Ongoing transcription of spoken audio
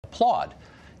applaud.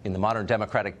 In the modern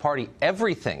Democratic Party,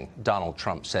 everything Donald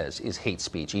Trump says is hate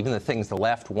speech, even the things the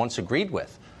left once agreed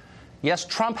with. Yes,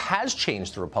 Trump has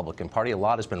changed the Republican Party. A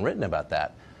lot has been written about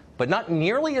that. But not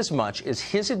nearly as much as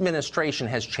his administration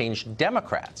has changed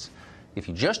Democrats. If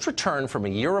you just returned from a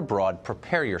year abroad,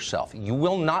 prepare yourself. You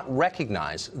will not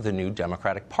recognize the new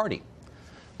Democratic Party.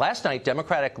 Last night,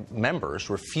 Democratic members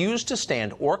refused to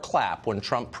stand or clap when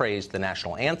Trump praised the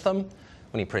national anthem,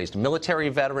 when he praised military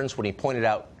veterans, when he pointed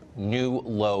out new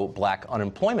low black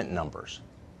unemployment numbers.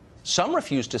 Some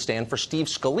refused to stand for Steve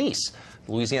Scalise,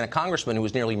 the Louisiana congressman who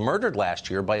was nearly murdered last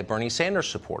year by a Bernie Sanders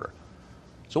supporter.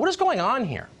 So what is going on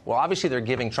here? Well, obviously they're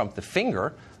giving Trump the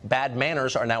finger. Bad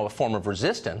manners are now a form of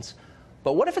resistance.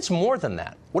 But what if it's more than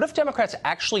that? What if Democrats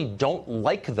actually don't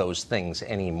like those things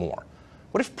anymore?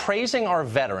 What if praising our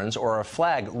veterans or our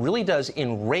flag really does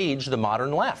enrage the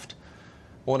modern left?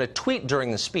 Well, in a tweet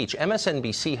during the speech,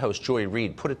 MSNBC host Joy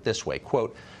Reid put it this way,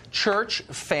 quote, church,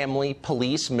 family,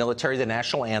 police, military, the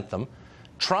national anthem,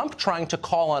 Trump trying to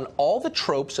call on all the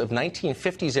tropes of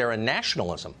 1950s-era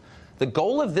nationalism. The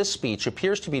goal of this speech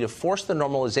appears to be to force the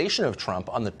normalization of Trump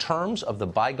on the terms of the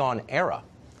bygone era.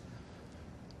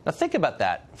 Now think about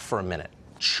that for a minute.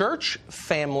 Church,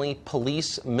 family,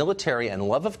 police, military, and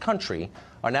love of country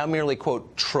are now merely,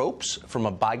 quote, tropes from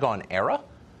a bygone era?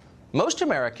 Most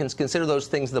Americans consider those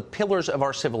things the pillars of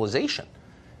our civilization.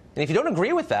 And if you don't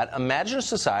agree with that, imagine a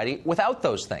society without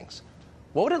those things.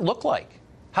 What would it look like?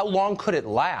 How long could it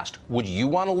last? Would you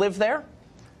want to live there?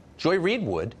 Joy Reid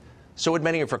would. So would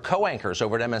many of her co-anchors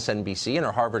over at MSNBC and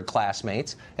her Harvard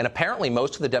classmates, and apparently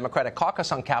most of the Democratic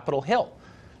caucus on Capitol Hill.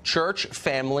 Church,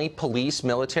 family, police,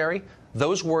 military,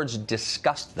 those words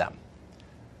disgust them.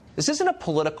 This isn't a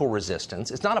political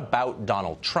resistance. It's not about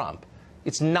Donald Trump.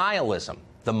 It's nihilism,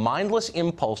 the mindless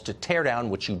impulse to tear down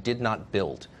what you did not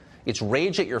build. It's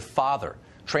rage at your father,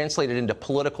 translated into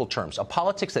political terms, a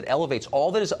politics that elevates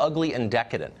all that is ugly and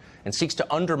decadent and seeks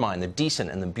to undermine the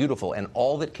decent and the beautiful and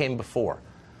all that came before.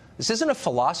 This isn't a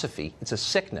philosophy, it's a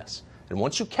sickness. And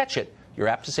once you catch it, you're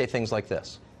apt to say things like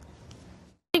this.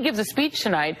 He gives a speech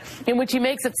tonight in which he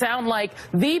makes it sound like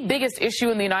the biggest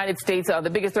issue in the United States, the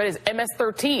biggest threat is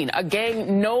MS-13, a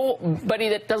gang nobody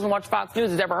that doesn't watch Fox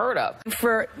News has ever heard of.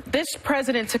 For this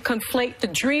president to conflate the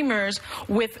Dreamers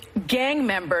with gang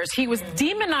members, he was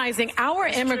demonizing our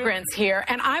immigrants here,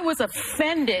 and I was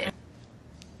offended.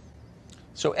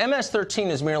 So MS-13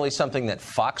 is merely something that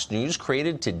Fox News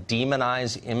created to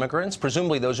demonize immigrants.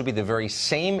 Presumably those would be the very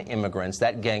same immigrants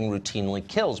that gang routinely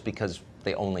kills because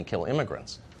they only kill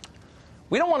immigrants.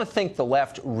 We don't want to think the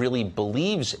left really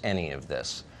believes any of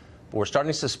this, but we're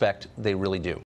starting to suspect they really do.